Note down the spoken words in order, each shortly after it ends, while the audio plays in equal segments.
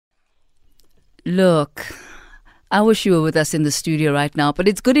Look, I wish you were with us in the studio right now, but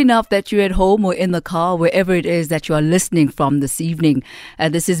it's good enough that you're at home or in the car, wherever it is that you are listening from this evening.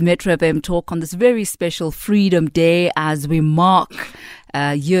 This is Metro FM Talk on this very special Freedom Day as we mark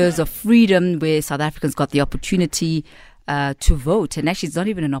years of freedom where South Africans got the opportunity to vote. And actually, it's not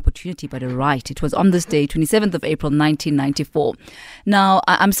even an opportunity, but a right. It was on this day, 27th of April, 1994. Now,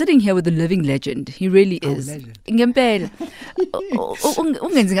 I'm sitting here with a living legend. He really is. Ngempela.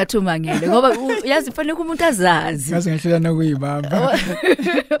 Ungenzi ngathi umangele ngoba uyazi fanele umuntu azazi. Ngazi ngihlela nokuyibamba.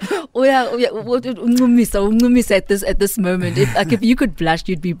 Uncumisa at this moment. If you could blush,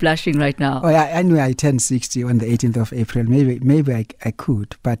 you'd be blushing right now. Oh yeah, anyway, I turned 60 on the 18th of April. Maybe I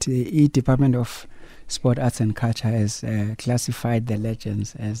could, but the Department of Sport, Arts and Culture has classified the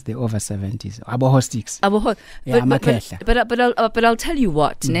legends as the over 70s. Abohostics. But I'll tell you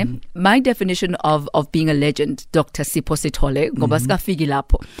what, my definition of being a legend, Dr. Sipho Sithole,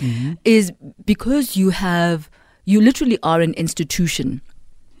 is because you literally are an institution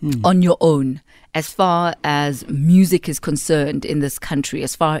on your own as far as music is concerned in this country,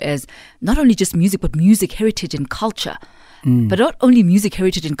 as far as not only just music, but music heritage and culture. But not only music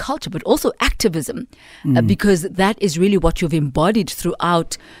heritage and culture, but also activism, because that is really what you've embodied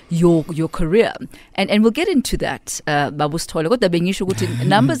throughout your career. And we'll get into that, Babu Sithole.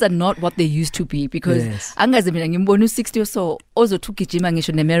 Numbers are not what they used to be, because angazi mina ngimbona 60 or so ozotugijima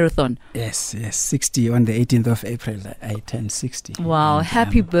ngisho ne marathon. Yes, 60 on the 18th of April. I turned 60. Wow, and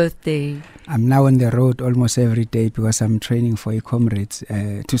happy birthday. I'm now on the road almost every day because I'm training for a Comrades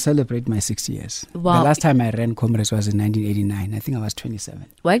to celebrate my 60 years. Wow. The last time I ran Comrades was in 1989. I think I was 27.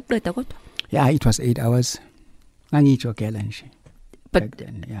 Why? Yeah, it was 8 hours. But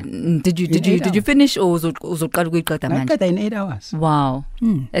then, yeah. did you finish or was it in 8 hours? Wow,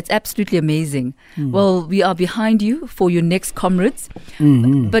 that's absolutely amazing. Well, we are behind you for your next Comrades.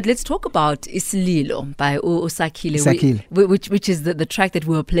 But let's talk about Isililo by Sakile, which is the track that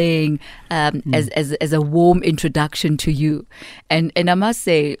we were playing as a warm introduction to you. And I must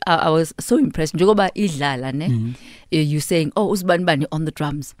say, I was so impressed. You saying, oh, Usbanbani on the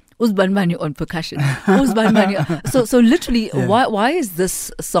drums. Uzbanbani on percussion. So literally, why is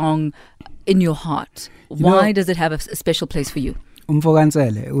this song in your heart? Why does it have a special place for you?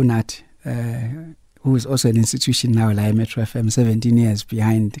 Umfokansele Unat, who is also an institution now, like Metro FM, 17 years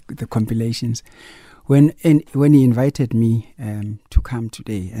behind the compilations. When he invited me to come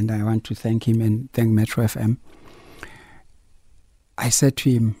today, and I want to thank him and thank Metro FM, I said to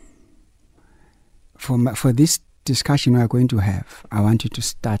him, for this discussion we are going to have, I want you to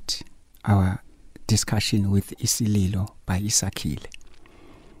start our discussion with Isililo by Sakile.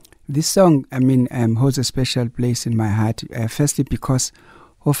 This song, holds a special place in my heart. Firstly, because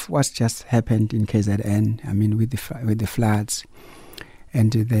of what's just happened in KZN. With the floods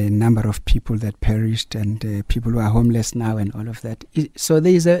and the number of people that perished and people who are homeless now and all of that. So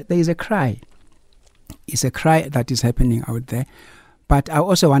there is a cry. It's a cry that is happening out there. But I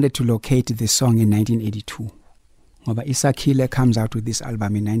also wanted to locate this song in 1982. Sakile comes out with this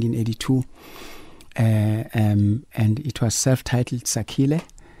album in 1982, and it was self-titled Sakile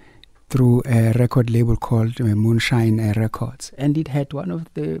through a record label called Moonshine Records, and it had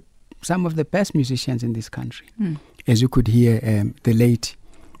some of the best musicians in this country, as you could hear the late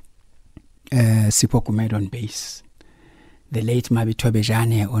Sipho Sithole on bass, the late Mabi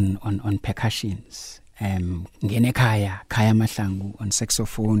Tobejane on percussions, Kaya Mahlangu on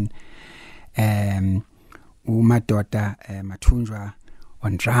saxophone, Umadota Matunjwa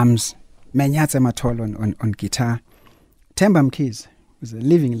on drums, Menyatsa Matol on guitar, Themba Mkhize was a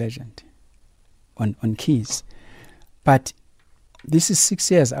living legend on keys. But this is 6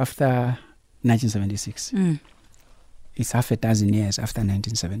 years after 1976. It's half a dozen years after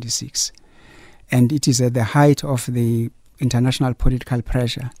 1976. And it is at the height of the international political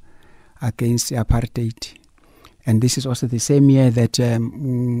pressure against apartheid. And this is also the same year that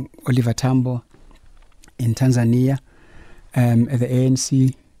Oliver Tambo in Tanzania, at the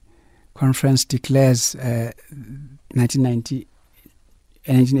ANC conference declares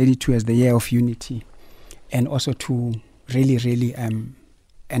 1982 as the year of unity, and also to really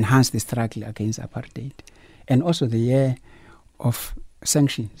enhance the struggle against apartheid, and also the year of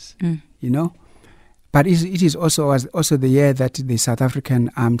sanctions, But it is also the year that the South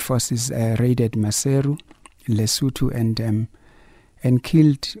African armed forces raided Maseru, Lesotho, and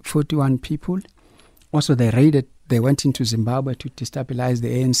killed 41 people. Also, they went into Zimbabwe to destabilize the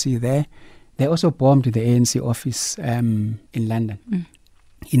ANC there. They also bombed the ANC office in London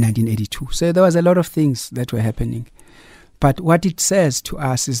in 1982. So there was a lot of things that were happening. But what it says to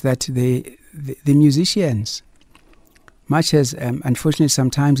us is that the musicians much as, unfortunately,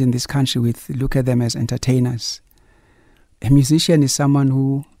 sometimes in this country we look at them as entertainers, a musician is someone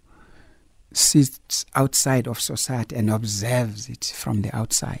who sits outside of society and observes it from the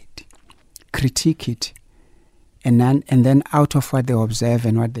outside, critique it, and then out of what they observe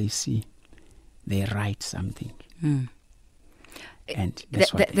and what they see, they write something. And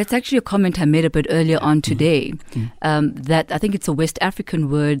that's actually a comment I made a bit earlier on today. That I think it's a West African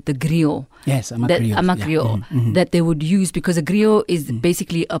word, the griot. Yes, I'm a griot. That they would use, because a griot is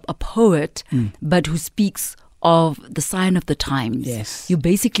basically a poet, but who speaks of the sign of the times. Yes. You're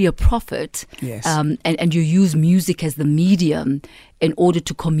basically a prophet. Yes. And you use music as the medium in order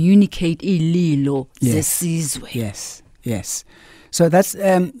to communicate ililo zesizwe. Yes. So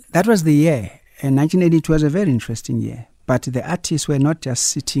that was the year. And 1982 was a very interesting year. But the artists were not just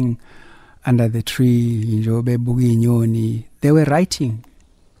sitting under the tree, they were writing.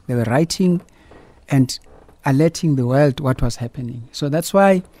 They were writing and alerting the world what was happening. So that's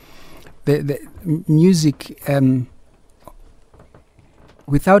why the music,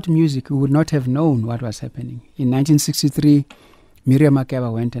 without music, we would not have known what was happening. In 1963, Miriam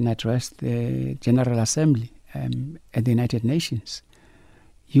Makeba went and addressed the General Assembly at the United Nations,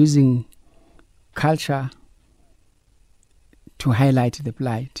 using culture to highlight the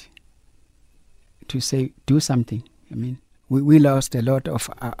plight, to say, do something. I mean, we lost a lot of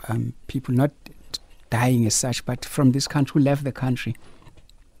people, not dying as such, but from this country, who left the country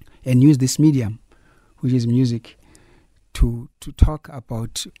and used this medium, which is music, to talk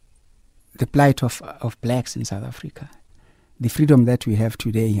about the plight of blacks in South Africa, the freedom that we have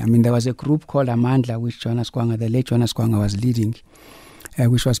today. I mean, there was a group called Amandla, which the late Jonas Kwanga was leading,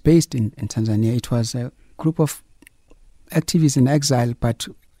 which was based in Tanzania. It was a group of activists in exile, but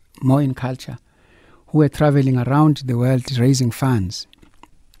more in culture, who were traveling around the world raising funds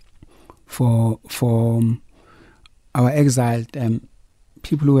for our exiled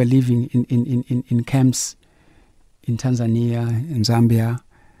people who were living in camps in Tanzania, in Zambia,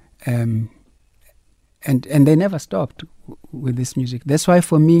 and they never stopped with this music. That's why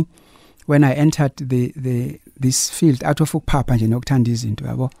for me, when I entered this field, out of Papa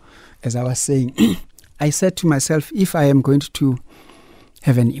as I was saying, I said to myself, if I am going to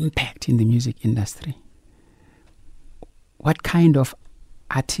have an impact in the music industry, what kind of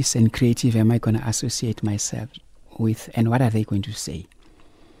artist and creative am I going to associate myself with, and what are they going to say?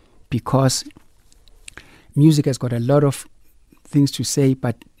 Because music has got a lot of things to say,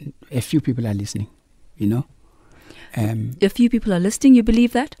 but a few people are listening, A few people are listening, you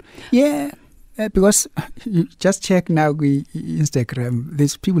believe that? Yeah, because you just check now Instagram,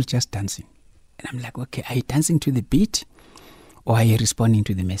 there's people just dancing. And I'm like, okay, are you dancing to the beat or are you responding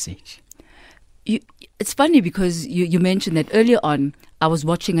to the message? It's funny because you mentioned that earlier on, I was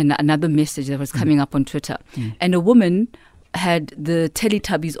watching another message that was coming up on Twitter, and a woman had the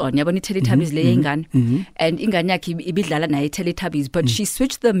Teletubbies on. Yabona Teletubbies leyengan, and ingane yakhe ibidlala naye Teletubbies, but she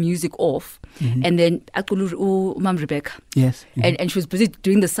switched the music off, and then Mam Rebecca. Yes. And she was busy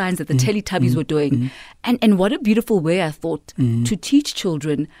doing the signs that the Teletubbies were doing. And what a beautiful way, I thought, to teach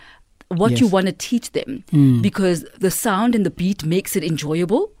children what you want to teach them, because the sound and the beat makes it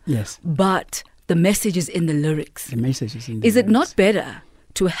enjoyable. Yes. But the message is in the lyrics. The message is in the lyrics. Is it not better better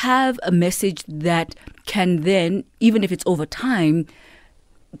to have a message that can then, even if it's over time,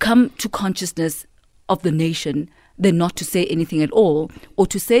 come to consciousness of the nation, than not to say anything at all, or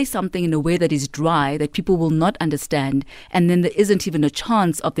to say something in a way that is dry, that people will not understand, and then there isn't even a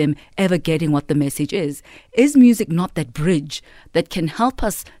chance of them ever getting what the message is? Is music not that bridge that can help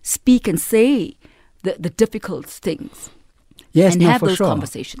us speak and say the difficult things? Yes, and have for those sure.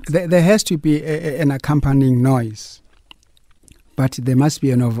 Conversations. There has to be an accompanying noise, but there must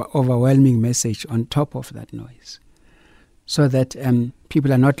be an overwhelming message on top of that noise, so that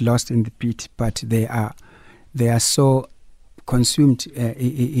people are not lost in the beat, but they are so consumed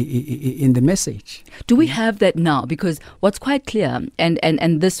in the message. Do we have that now? Because what's quite clear,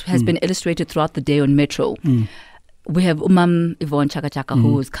 and this has been illustrated throughout the day on Metro. We have Yvonne Chaka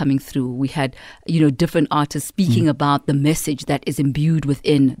who is coming through. We had, different artists speaking about the message that is imbued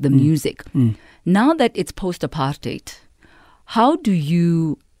within the music. Now that it's post-apartheid, how do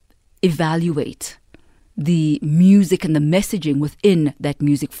you evaluate the music and the messaging within that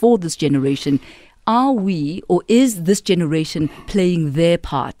music for this generation? Are we, or is this generation playing their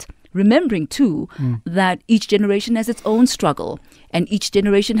part? Remembering too that each generation has its own struggle and each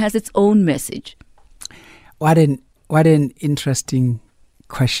generation has its own message. What an interesting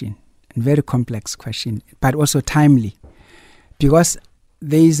question, and very complex question, but also timely, because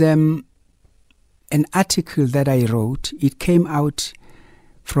there is an article that I wrote. It came out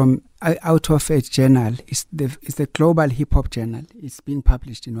from out of a journal. It's the Global Hip Hop Journal. It's being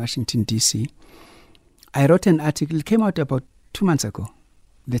published in Washington, D.C. I wrote an article. It came out about 2 months ago.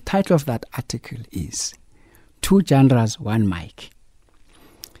 The title of that article is Two Genres, One Mic.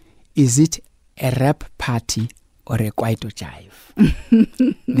 Is it a rap party or a Kwaito jive?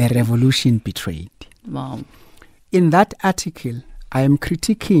 The revolution betrayed. Wow. In that article, I am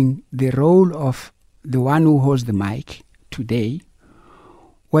critiquing the role of the one who holds the mic today,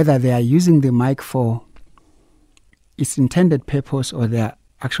 whether they are using the mic for its intended purpose or they are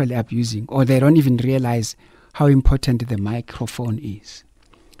actually abusing, or they don't even realize how important the microphone is.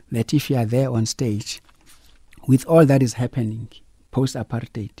 That if you are there on stage, with all that is happening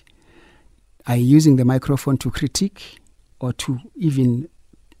post-apartheid, are you using the microphone to critique or to even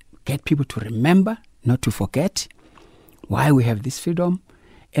get people to remember, not to forget why we have this freedom,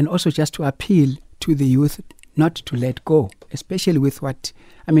 and also just to appeal to the youth not to let go, especially with what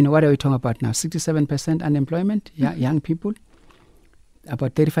are we talking about now? 67% unemployment, young people,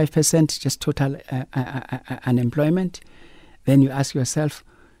 about 35% just total unemployment. Then you ask yourself,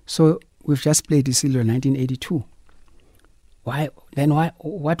 so we've just played Isililo 1982.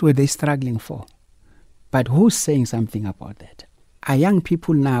 What were they struggling for? But who's saying something about that? Are young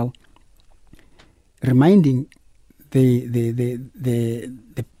people now reminding the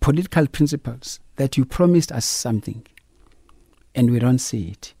political principles that you promised us something and we don't see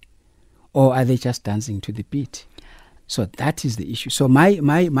it? Or are they just dancing to the beat? So that is the issue. So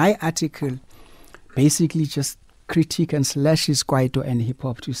my article basically just critique and slashes Kwaito and hip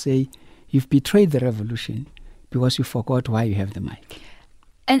hop to say you've betrayed the revolution because you forgot why you have the mic.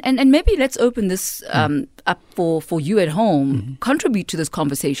 And maybe let's open this up for you at home. Contribute to this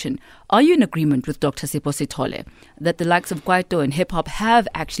conversation. Are you in agreement with Dr. Sipho Sithole that the likes of Kwaito and hip hop have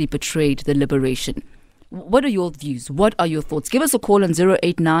actually betrayed the liberation? What are your views? What are your thoughts? Give us a call on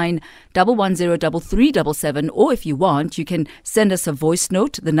 089 110 3377, or if you want, you can send us a voice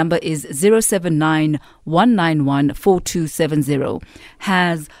note. The number is 079 191 4270.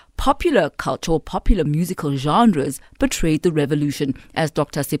 Has popular culture or popular musical genres betrayed the revolution, as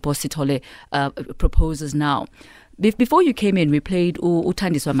Dr. Sipho Sithole proposes now? Before you came in, we played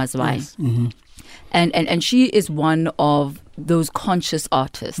Uthandiswa Mazwai. Yes. Mm-hmm. And she is one of those conscious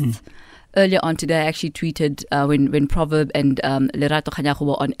artists. Earlier on today, I actually tweeted when Proverb and Lerato Khanyago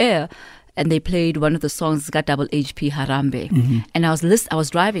were on air, and they played one of the songs, got double HP Harambe. And I was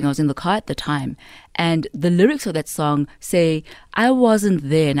driving, I was in the car at the time, and the lyrics of that song say, I wasn't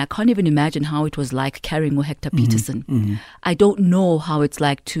there, and I can't even imagine how it was like carrying Hector Peterson. I don't know how it's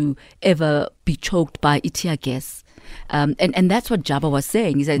like to ever be choked by tear gas. And that's what Jabba was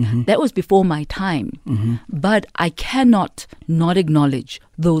saying. He said, that was before my time. But I cannot not acknowledge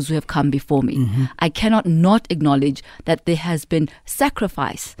those who have come before me. I cannot not acknowledge that there has been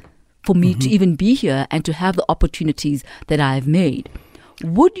sacrifice for me to even be here and to have the opportunities that I have made.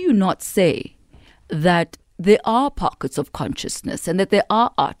 Would you not say that there are pockets of consciousness and that there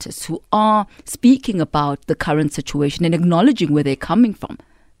are artists who are speaking about the current situation and acknowledging where they're coming from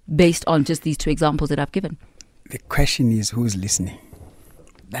based on just these two examples that I've given? The question is, who's listening?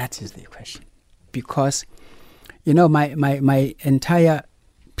 That is the question. Because, my entire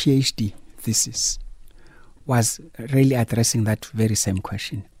PhD thesis was really addressing that very same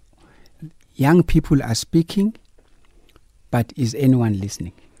question. Young people are speaking, but is anyone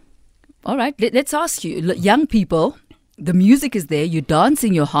listening? All right, let's ask you, young people, the music is there, you're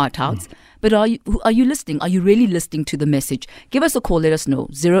dancing your heart out, but are you listening? Are you really listening to the message? Give us a call, let us know.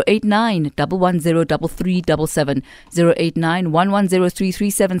 089 110 3377, 089 110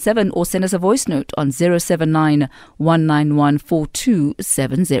 3377, or send us a voice note on 079 191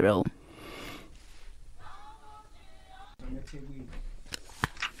 4270.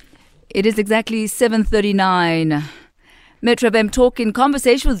 It is exactly 7:39. Metro FM Talk in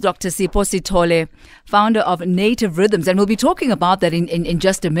conversation with Dr. Sipho Sithole, founder of Native Rhythms. And we'll be talking about that in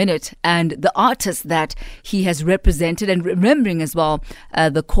just a minute, and the artists that he has represented, and remembering as well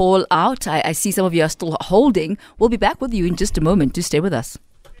the call out. I see some of you are still holding. We'll be back with you in just a moment. Do stay with us.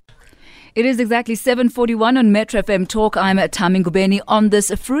 It is exactly 7:41 on Metro FM Talk. I'm Thami Ngubeni on this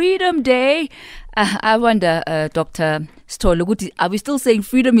Freedom Day. I wonder, Dr. Sithole, are we still saying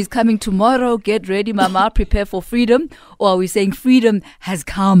freedom is coming tomorrow? Get ready, mama, prepare for freedom. Or are we saying freedom has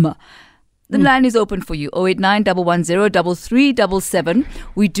come? The line is open for you, 089 110 3377.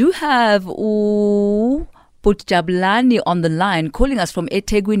 We do have Putjablani on the line, calling us from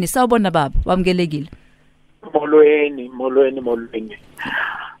eThekwini. Sawubona baba, wamgelekile. Molweni.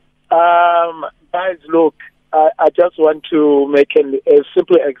 Guys, look, I just want to make a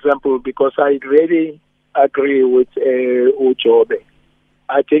simple example because I really agree with Ujobe.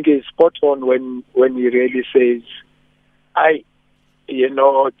 I think he's spot on when he really says,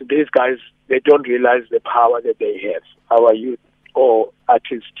 these guys, they don't realize the power that they have, our youth or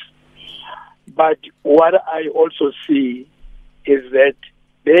artists. But what I also see is that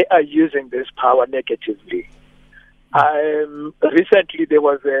they are using this power negatively. Recently, there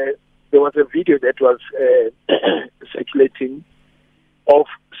was a video that was circulating of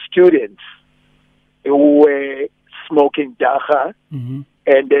students who were smoking dacha,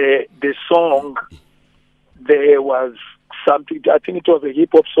 and the song there was something. I think it was a hip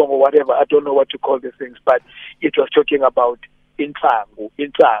hop song or whatever. I don't know what to call the things, but it was talking about intango,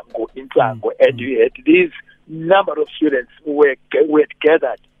 and you had this number of students who were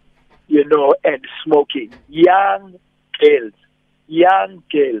gathered, and smoking. Young girls,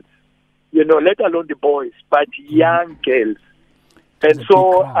 let alone the boys, but young girls. And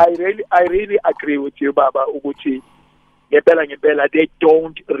so I really agree with you, Baba Uguchi. They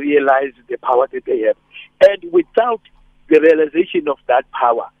don't realize the power that they have. And without the realization of that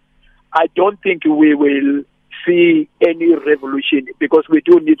power, I don't think we will see any revolution, because we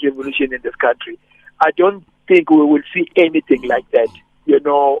do need revolution in this country. I don't think we will see anything like that,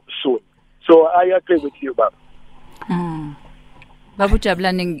 soon. So I agree with you, Baba.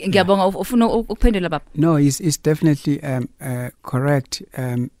 No, it's definitely correct,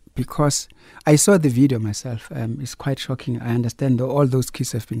 because I saw the video myself. It's quite shocking. I understand all those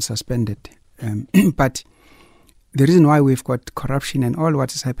kids have been suspended. But the reason why we've got corruption and all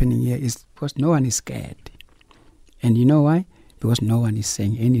what is happening here is because no one is scared. And you know why? Because no one is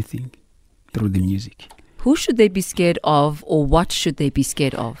saying anything through the music. Who should they be scared of, or what should they be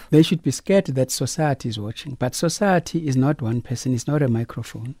scared of? They should be scared that society is watching. But society is not one person, it's not a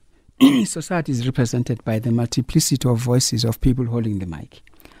microphone. Society is represented by the multiplicity of voices of people holding the mic.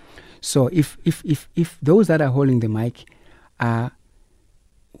 So if those that are holding the mic are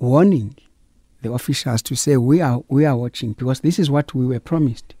warning the officials to say, we are watching, because this is what we were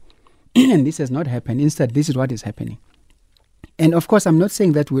promised, and this has not happened. Instead, this is what is happening. And of course, I'm not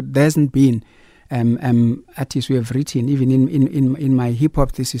saying that there hasn't been artists who have written. Even in my hip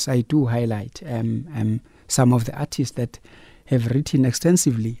hop thesis, I do highlight some of the artists that have written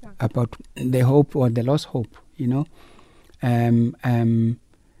extensively about the hope or the lost hope.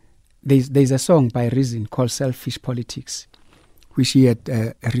 There's a song by Reason called "Selfish Politics," which he had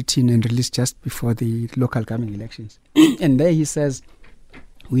written and released just before the local government elections. And there he says,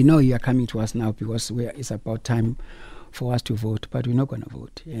 "We know you are coming to us now because it's about time for us to vote, but we're not going to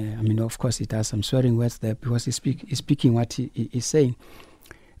vote." Of course, it has some swearing words there because he's speaking what he is saying.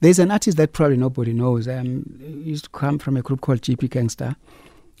 There's an artist that probably nobody knows. He used to come from a group called GP Gangster,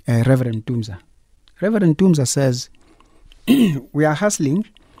 Reverend Dumza. Reverend Dumza says, "We are hustling.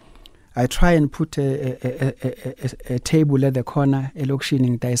 I try and put a table at the corner, elokishini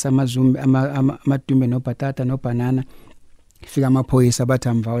ngidayisa amadume no patata no banana. Fika amaphoyisa bathi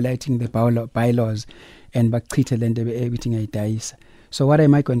I'm violating the bylaws and bachithe le nto everything ayidayisa. So what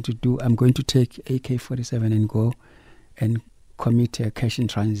am I going to do? I'm going to take AK-47 and go and commit a cash in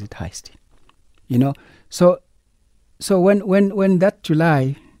transit heist." So when that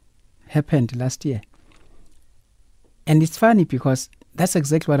July happened last year, and it's funny because that's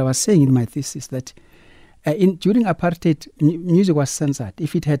exactly what I was saying in my thesis, that during apartheid, music was censored.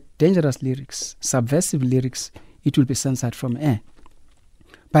 If it had dangerous lyrics, subversive lyrics, it will be censored from air.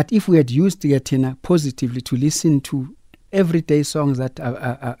 But if we had used Yatina positively to listen to everyday songs that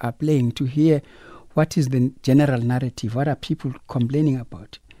are playing, to hear what is the general narrative, what are people complaining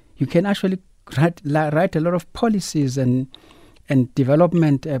about, you can actually write a lot of policies and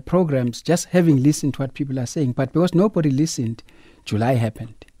development programs just having listened to what people are saying. But because nobody listened, July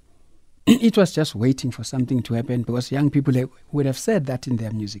happened. It was just waiting for something to happen because young people would have said that in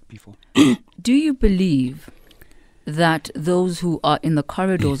their music before. Do you believe that those who are in the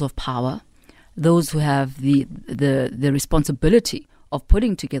corridors of power, those who have the responsibility of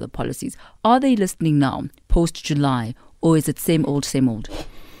putting together policies, are they listening now, post-July, or is it same old, same old?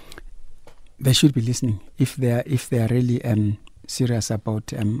 They should be listening if they are really serious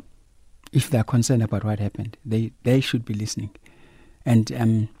about, if they are concerned about what happened. They should be listening.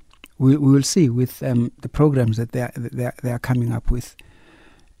 And we will see with the programs that they are coming up with.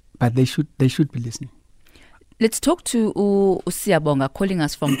 But they should be listening. Let's talk to Usiyabonga calling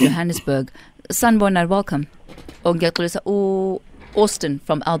us from Johannesburg. Sanbona, welcome. Austin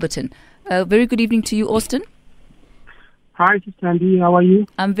from Alberton. Very good evening to you, Austin. Hi, Sister Andy. How are you?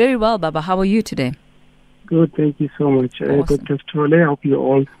 I'm very well, Baba. How are you today? Good, thank you so much. Awesome. Dr. Sithole, I hope you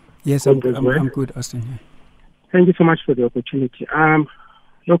all. Yes, I'm good, Austin. Thank you so much for the opportunity.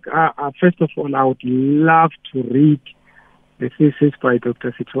 Look, first of all, I would love to read the thesis by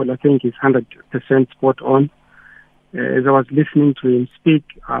Dr. Sithole, I think, is 100% spot on. As I was listening to him speak,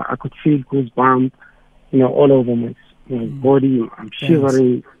 I could feel goosebumps, all over my body. I'm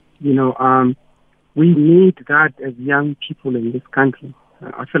shivering. We need that as young people in this country.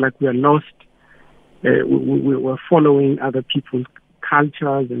 I feel like we are lost. We're following other people's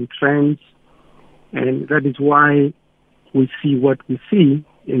cultures and trends, and that is why we see what we see.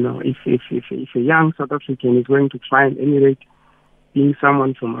 If a young South African is going to try and emulate being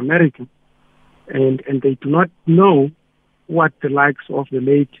someone from America, and they do not know what the likes of the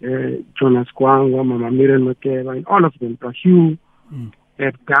late Jonas Gwangwa, Mama Miriam Makeba, and all of them, Hugh,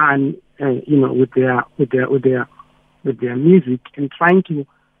 have done, with their music, and trying to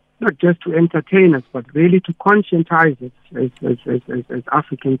not just to entertain us, but really to conscientize us as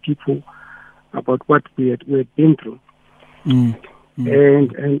African people about what we had been through. And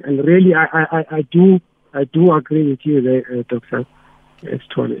really, I do agree with you there, Dr.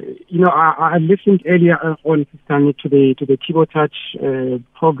 Sithole. I listened earlier on to the Tibo Touch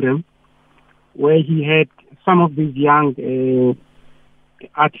program, where he had some of these young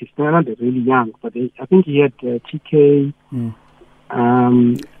artists. They're not really young, but I think he had TK,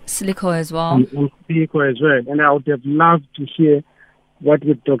 Silico as well. And Silico as well. And I would have loved to hear what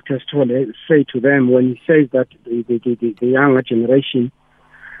would Dr. Sithole say to them when he says that the younger generation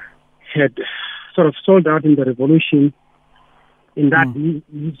had sort of sold out in the revolution in that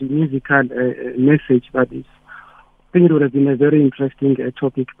musical message. That is, I think it would have been a very interesting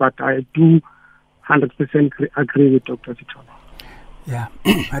topic, but I do 100% agree with Dr. Sithole. Yeah,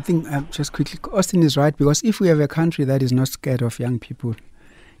 I think just quickly, Austin is right, because if we have a country that is not scared of young people,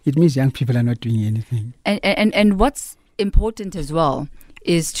 it means young people are not doing anything. And what's important as well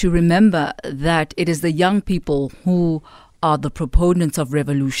is to remember that it is the young people who are the proponents of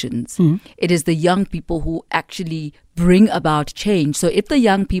revolutions. It is the young people who actually bring about change. So if the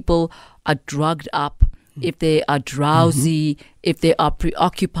young people are drugged up, if they are drowsy, if they are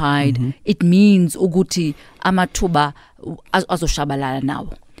preoccupied, it means uguti amathuba azoshabalala now,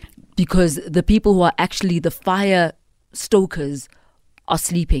 because the people who are actually the fire stokers are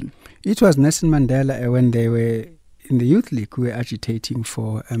sleeping. It was Nelson Mandela when they were in the Youth League who were agitating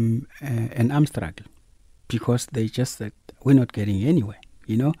for an armed struggle, because they just said, we're not getting anywhere.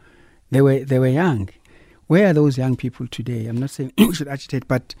 They were young. Where are those young people today? I'm not saying we should agitate,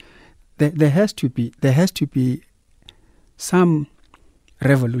 but there has to be some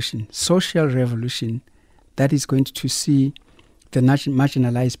revolution, social revolution, that is going to see the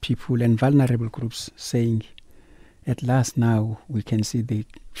marginalized people and vulnerable groups saying, at last now we can see the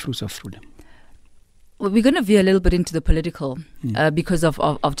fruits of freedom. Well, we're going to veer a little bit into the political because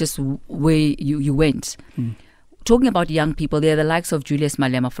of just where you went. Talking about young people, they're the likes of Julius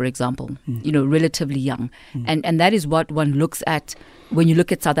Malema, for example, relatively young. And that is what one looks at when you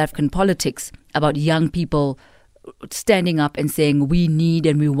look at South African politics, about young people standing up and saying, we need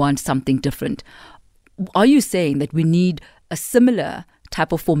and we want something different. Are you saying that we need a similar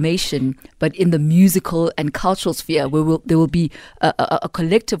type of formation, but in the musical and cultural sphere, where there will be a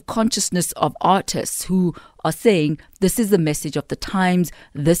collective consciousness of artists who are saying, this is the message of the times,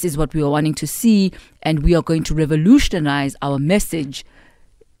 this is what we are wanting to see, and we are going to revolutionize our message?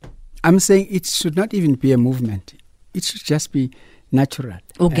 I'm saying it should not even be a movement. It should just be natural.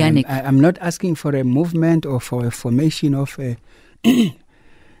 Organic. I'm not asking for a movement or for a formation of a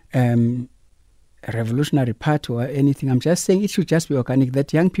revolutionary party or anything. I'm just saying it should just be organic,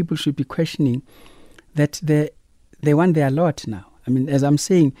 that young people should be questioning that they want their lot now. I mean, as I'm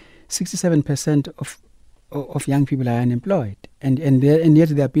saying, 67% of young people are unemployed, and yet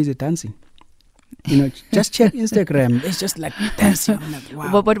they are busy dancing. Just check Instagram. It's just like dancing. I'm like,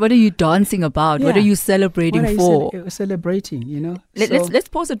 wow. But what are you dancing about? Yeah. What are you celebrating for? Celebrating, Let's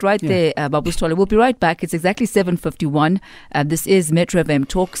pause it right there, Babu Sithole. We'll be right back. It's exactly 7:51. This is Metro FM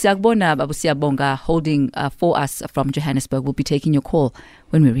Talk. Siyagbona Babu Siyabonga holding for us from Johannesburg. We'll be taking your call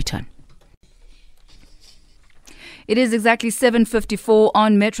when we return. It is exactly 7:54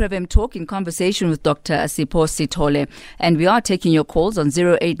 on Metro FM Talk, in conversation with Dr. Sipho Sithole. And we are taking your calls on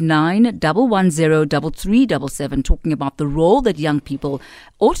 089-110-3377, talking about the role that young people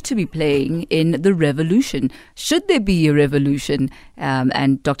ought to be playing in the revolution. Should there be a revolution?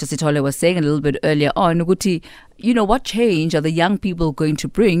 And Dr. Sithole was saying a little bit earlier on, Guti, what change are the young people going to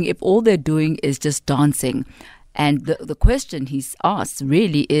bring if all they're doing is just dancing? And the question he's asked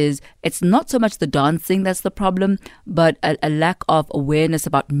really is, it's not so much the dancing that's the problem, but a lack of awareness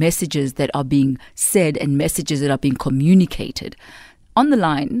about messages that are being said and messages that are being communicated. On the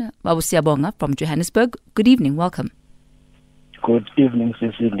line, Babu Siyabonga from Johannesburg. Good evening. Welcome. Good evening,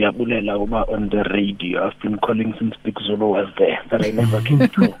 Sisi. Ndiyabulela uba on the radio. I've been calling since Big Zulu was there, but I never came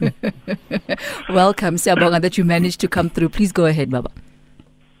through. Welcome, Siyabonga, that you managed to come through. Please go ahead, Baba.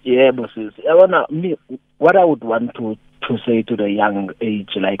 Yeah, bosses. What I would want to say to the young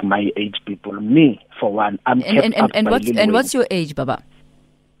age, like my age people, me for one, I'm what's your age, Baba?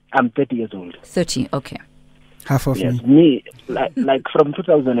 I'm 30 years old. 30, okay. Half of yes, me. Like from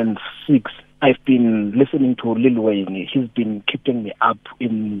 2006, I've been listening to Lil Wayne. He's been keeping me up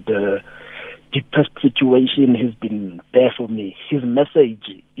in the depressed situation. He's been there for me. His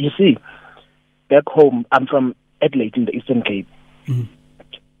message, you see, back home, I'm from Adelaide in the Eastern Cape. Mm.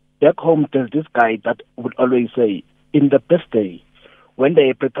 Back home, there's this guy that would always say, in the best day, when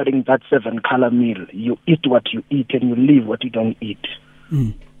they're preparing that 7-color meal, you eat what you eat and you leave what you don't eat.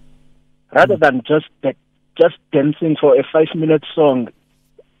 Mm. Rather than just dancing for a 5-minute song,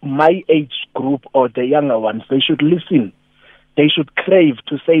 my age group or the younger ones, they should listen. They should crave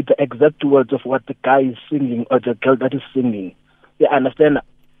to say the exact words of what the guy is singing or the girl that is singing. You understand?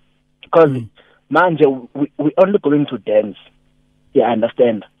 Because, manje, we're only going to dance. You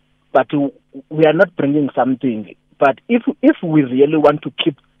understand? But we are not bringing something. But if we really want to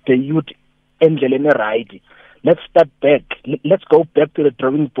keep the youth endleleni right, let's start back. Let's go back to the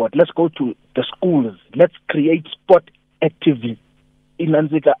drawing board. Let's go to the schools. Let's create sport activity.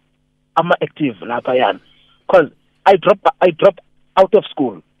 Inanzika, I'm active lapha. Because I dropped out of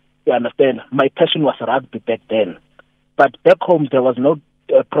school. You understand? My passion was rugby back then. But back home there was no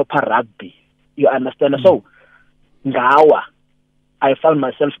proper rugby. You understand? So, ngawa, I found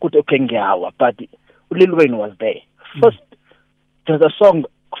myself okay ngawa, but Lil Wayne was there. First, there's a song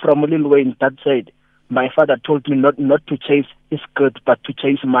from Lil Wayne that said, my father told me not to chase his skirt, but to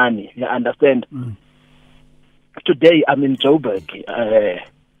chase money. You understand? Mm. Today, I'm in Joburg.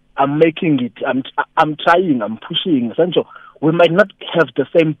 I'm making it. I'm trying. I'm pushing. Sancho, we might not have the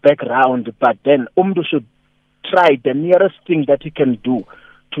same background, but then Umdu should try the nearest thing that he can do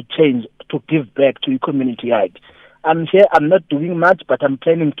to change, to give back to your community. I'm here. I'm not doing much, but I'm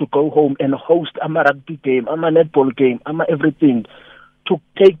planning to go home and host a rugby game, a netball game, everything, to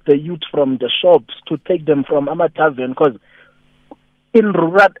take the youth from the shops, to take them from a tavern, because in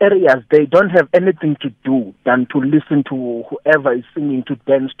rural areas, they don't have anything to do than to listen to whoever is singing, to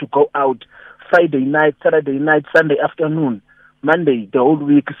dance, to go out Friday night, Saturday night, Sunday afternoon, Monday, the whole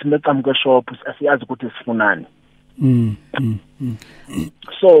week, shop,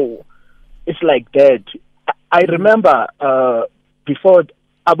 So it's like that. I remember before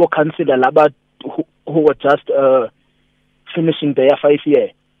Abo Councillor Labat, who were just finishing their 5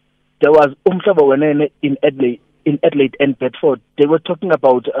 year, there was Umhlaba Wenene in Adelaide and Bedford. They were talking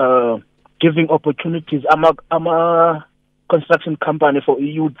about giving opportunities. I'm a construction company for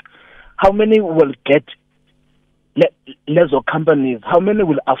youth. How many will get leisure companies? How many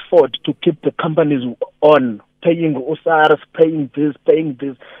will afford to keep the companies on, paying USARS, paying this,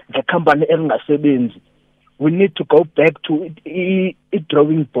 the company engasebenzi? We need to go back to a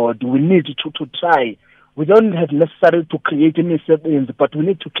drawing board. We need to try. We don't have necessarily to create any savings, but we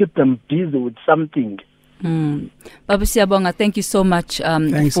need to keep them busy with something. Baba Siyabonga, thank you so much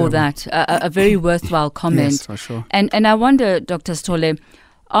for that. A very worthwhile comment. Yes, for sure. And I wonder, Dr. Sithole,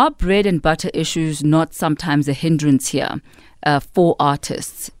 are bread and butter issues not sometimes a hindrance here for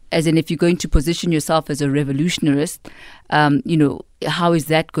artists? As in, if you're going to position yourself as a revolutionarist, how is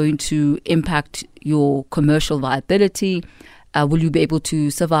that going to impact your commercial viability? Will you be able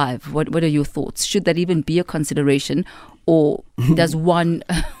to survive? What are your thoughts? Should that even be a consideration? Or does one,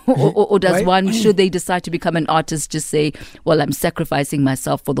 should they decide to become an artist, just say, well, I'm sacrificing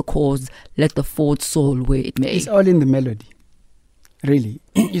myself for the cause, let the Ford soul where it may? It's all in the melody. Really.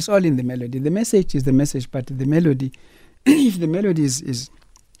 It's all in the melody. The message is the message, but the melody, if the melody is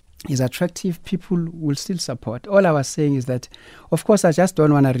attractive, people will still support. All I was saying is that, of course, I just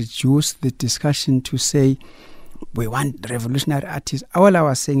don't want to reduce the discussion to say we want revolutionary artists. All I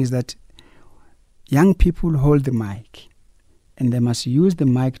was saying is that young people hold the mic, and they must use the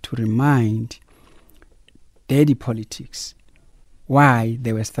mic to remind daddy politics why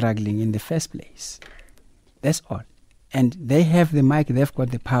they were struggling in the first place. That's all. And they have the mic, they've got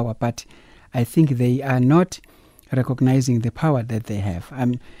the power, but I think they are not recognizing the power that they have.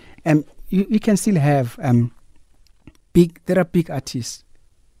 You can still have there are big artists.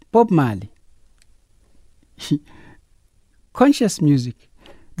 Bob Marley. Conscious music.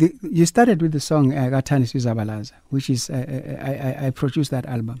 You started with the song Gatani Sizabalaza, which is I produced that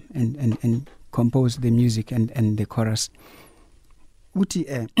album and composed the music and the chorus. Uti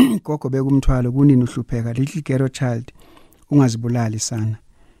koko begumthwalo kunini uhlupheka, little ghetto child, ungazibulali sana.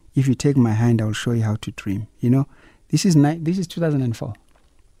 If you take my hand, I will show you how to dream. This is 2004.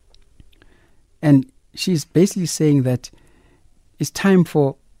 And she's basically saying that it's time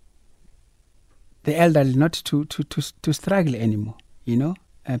for the elderly not to struggle anymore,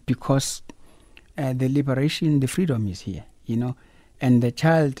 because the liberation, the freedom is here, and the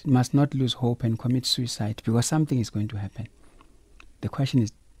child must not lose hope and commit suicide because something is going to happen. The question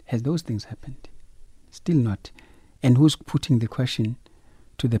is, has those things happened? Still not. And who's putting the question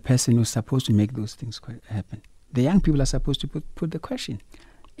to the person who's supposed to make those things happen? The young people are supposed to put the question.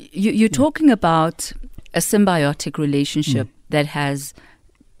 You're talking about a symbiotic relationship that has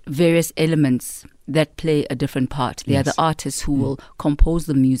various elements that play a different part. They are the artists who will compose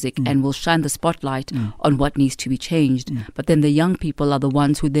the music and will shine the spotlight on what needs to be changed. But then the young people are the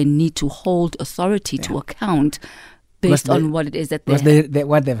ones who then need to hold authority to account based on what it is that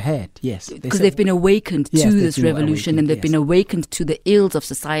what they've had, yes. Because they've been awakened to this revolution and they've been awakened to the ills of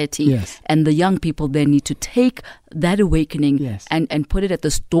society. Yes. And the young people then need to take that awakening and put it at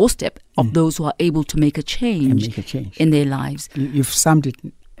the doorstep of those who are able to make a change, in their lives. You've summed it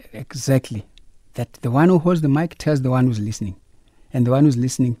exactly. That the one who holds the mic tells the one who's listening. And the one who's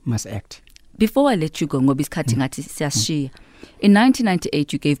listening must act. Before I let you go, in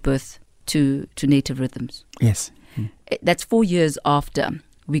 1998 you gave birth to Native Rhythms. Yes. That's 4 years after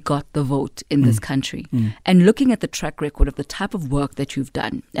we got the vote in this country. And looking at the track record of the type of work that you've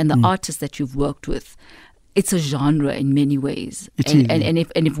done and the artists that you've worked with, it's a genre in many ways. And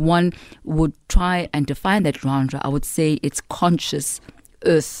if one would try and define that genre, I would say it's conscious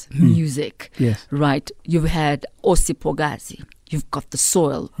earth music. Yes. Right? You've had Osipogazi, you've got the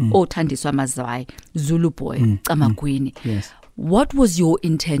soil, Othandiswa Mazwai, Zulu Boy, Ngubeni. Yes. What was your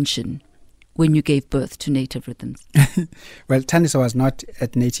intention when you gave birth to Native Rhythms? Well, Thandiswa was not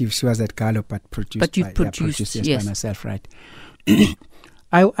at Native, she was at Galo, but produced by myself, right?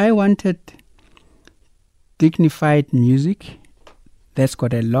 I wanted dignified music that's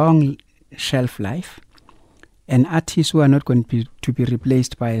got a long shelf life, and artists who are not going to be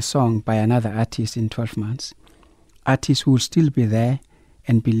replaced by a song by another artist in 12 months. Artists who will still be there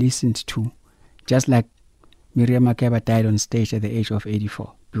and be listened to, just like Miriam Makeba died on stage at the age of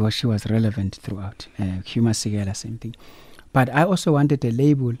 84 because she was relevant throughout. Huma Sigela, same thing. But I also wanted a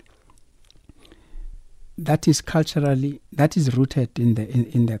label that is culturally, that is rooted in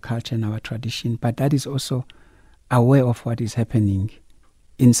the culture and our tradition, but that is also aware of what is happening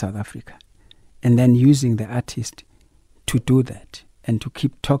in South Africa. And then using the artist to do that and to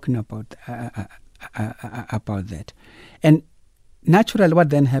keep talking about that. And naturally what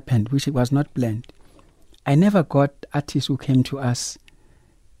then happened, which was not planned, I never got artists who came to us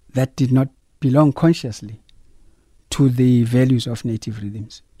that did not belong consciously to the values of Native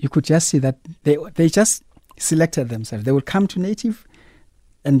Rhythms. You could just see that they just selected themselves. They would come to Native,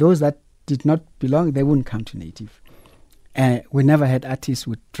 and those that did not belong, they wouldn't come to Native. We never had artists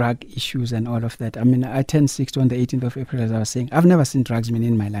with drug issues and all of that. I mean, I turned 60 on the 18th of April, as I was saying. I've never seen drugs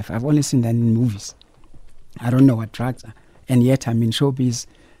in my life. I've only seen them in movies. I don't know what drugs are. And yet, I'm in showbiz.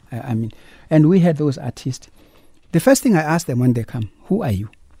 And we had those artists. The first thing I ask them when they come, who are you?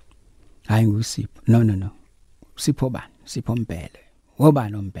 I'm Sipho. No. Sipho ban. Sipho Mbele.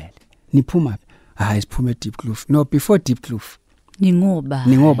 Woban Mbele. Nipuma. It's Pume Deep Kloof. No, before Deep Kloof.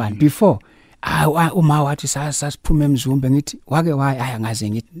 Ningoban. Before. Uma wathi sasiphume emzumbe ngithi wake wayi ayangaze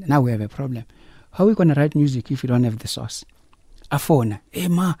ngithi now we have a problem. How are we going to write music if you don't have the source? Afona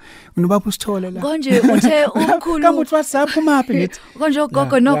ma unobaba usithole la konje uthe umkhulu kamuthi wasaphuma phi ngithi konje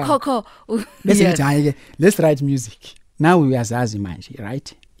gogo no khokho bese ngithi hayi let's write music now. We uyazazi manje,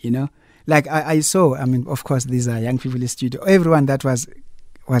 right? Like I saw, of course these are young people in the studio, everyone that was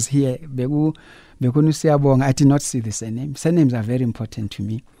here bekunu Siyabonga. I did not see the surname. Surnames are very important to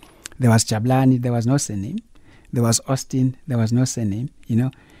me. There was Jablani, there was no surname. There was Austin, there was no surname,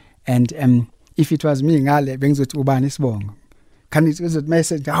 And if it was me, ngale bengizothi ubani sibongo. Can it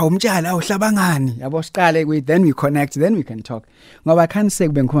message, umtshana uhlabangani, yabo siqale then we connect, then we can talk. Ngoba I can't say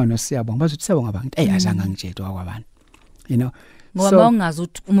bengikhona no Siyabonga, bazothi Siyabonga abantu, azange ngitshetwa kwabani. Ngoba ungazi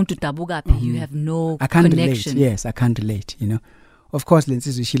ukuthi umuntu udabuka phi, you have no connection. Yes, I can't relate, Of course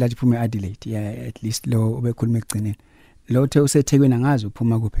lensizwe ishila iphume Adelaide, at least lo obekhuluma ekugcineni. Lo the useThekwini angazi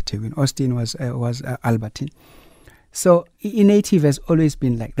uphuma kuphi eThekwini. Austin was Albertine. So Native has always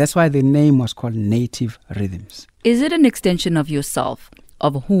been like, that's why the name was called Native Rhythms. Is it an extension of yourself,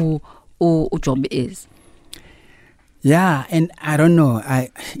 of who Ujob is? Yeah, and I don't know.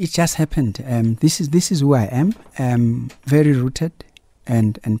 It just happened. This is who I am. Very rooted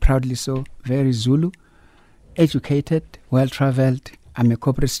and proudly so. Very Zulu, educated, well traveled. I'm a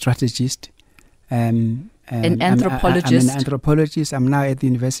corporate strategist. An anthropologist. I'm an anthropologist. I'm now at the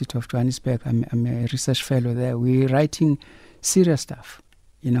University of Johannesburg. I'm a research fellow there. We're writing serious stuff.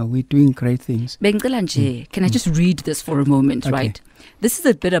 We're doing great things. Can I just read this for a moment, Okay. right? This is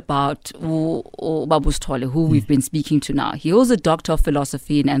a bit about Babu Sithole, who we've been speaking to now. He holds a Doctor of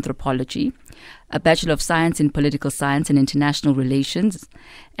Philosophy in Anthropology, a Bachelor of Science in Political Science and International Relations,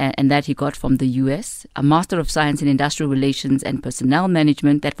 and that he got from the US, a Master of Science in Industrial Relations and Personnel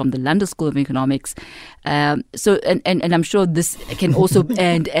Management, that from the London School of Economics. So I'm sure this can also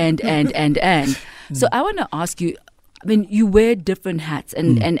and. So I want to ask you, I mean, you wear different hats,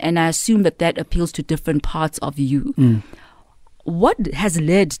 and I assume that appeals to different parts of you. What has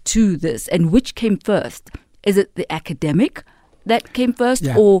led to this, and which came first? Is it the academic that came first,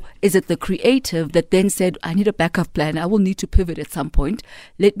 or is it the creative that then said, I need a backup plan, I will need to pivot at some point,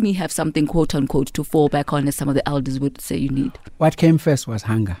 let me have something, quote unquote, to fall back on, as some of the elders would say you need? What came first was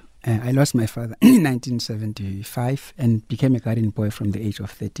hunger. I lost my father in 1975 and became a garden boy from the age of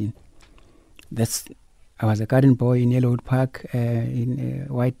 13. I was a garden boy in Yellowwood Park, in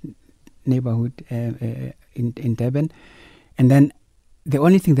a white neighborhood in Durban. And then the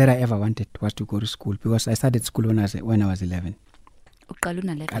only thing that I ever wanted was to go to school, because I started school when I was 11.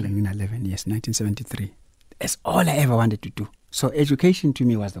 11, yes, 1973. That's all I ever wanted to do. So education to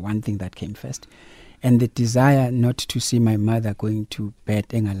me was the one thing that came first. And the desire not to see my mother going to bed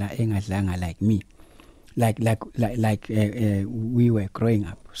engadlanga like me, like we were growing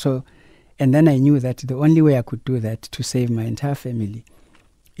up. So, and then I knew that the only way I could do that to save my entire family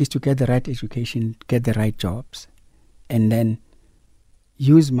is to get the right education, get the right jobs, and then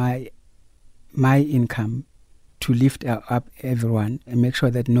use my income to lift up everyone and make sure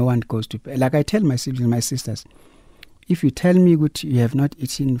that no one goes to bed. Like I tell my siblings, my sisters, if you tell me what you have not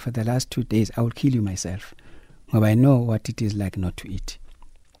eaten for the last 2 days, I will kill you myself. But I know what it is like not to eat.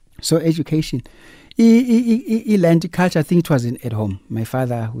 So education. Learned culture, I think it was at home. My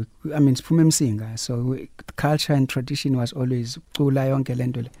father, singer, so culture and tradition was always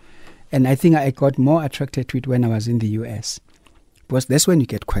and I think I got more attracted to it when I was in the US. Because that's when you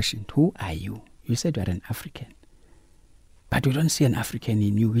get questioned. Who are you? You said you're an African. But we don't see an African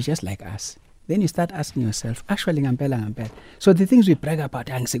in you. You're just like us. Then you start asking yourself, actually, ngampela. So the things we brag about,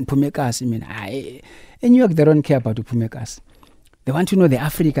 in New York, they don't care about Pumekas. They want to know the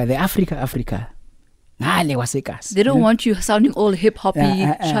Africa. They don't want you sounding all hip-hoppy,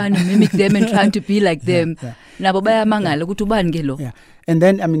 trying to mimic them and trying to be like them. Yeah. And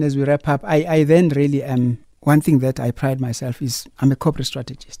then, as we wrap up, I then really one thing that I pride myself is I'm a corporate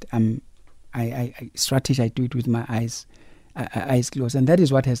strategist. I strategy, I do it with my eyes closed. And that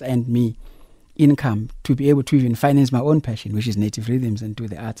is what has earned me income to be able to even finance my own passion, which is native rhythms and do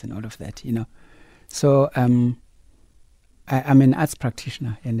the arts and all of that, So I'm an arts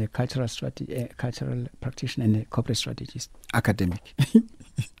practitioner and a cultural practitioner and a corporate strategist, academic.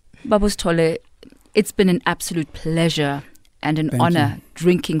 Babu Sithole, it's been an absolute pleasure and an honor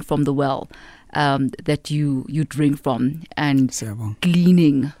drinking from the well that you drink from, and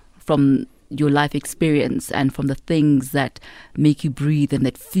gleaning from your life experience and from the things that make you breathe and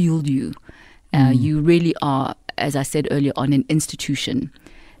that fuel you. You really are, as I said earlier on, an institution.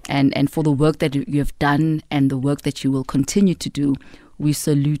 And for the work that you have done and the work that you will continue to do, we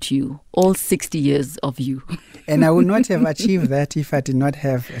salute you, all 60 years of you. And I would not have achieved that if I did not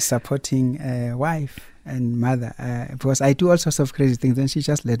have a supporting wife and mother, because I do all sorts of crazy things and she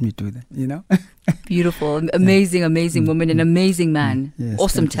just let me do them, Beautiful, amazing woman, an amazing man. Yes,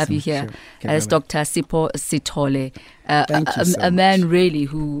 awesome to have you here. Sure. As Dr. Sipho Sithole, so a man really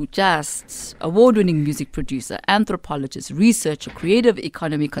who just award-winning music producer, anthropologist, researcher, creative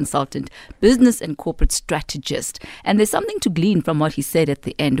economy consultant, business and corporate strategist. And there's something to glean from what he said at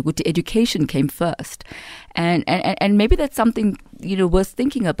the end, with the education came first. And maybe that's something, worth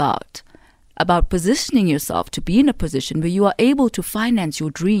thinking about positioning yourself to be in a position where you are able to finance your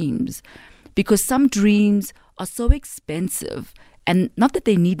dreams, because some dreams are so expensive, and not that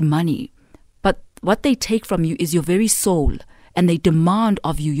they need money, but what they take from you is your very soul, and they demand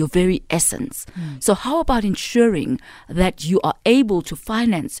of you your very essence. So how about ensuring that you are able to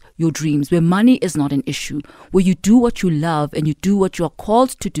finance your dreams where money is not an issue, where you do what you love and you do what you are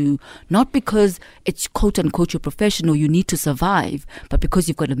called to do, not because it's quote unquote your profession or you need to survive, but because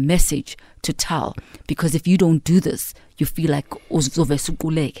you've got a message to tell. Because if you don't do this, you feel like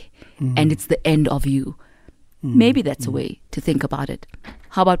and it's the end of you. Maybe that's a way to think about it.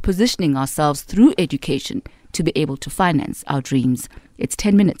 How about positioning ourselves through education to be able to finance our dreams? It's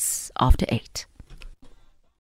 10 minutes after 8.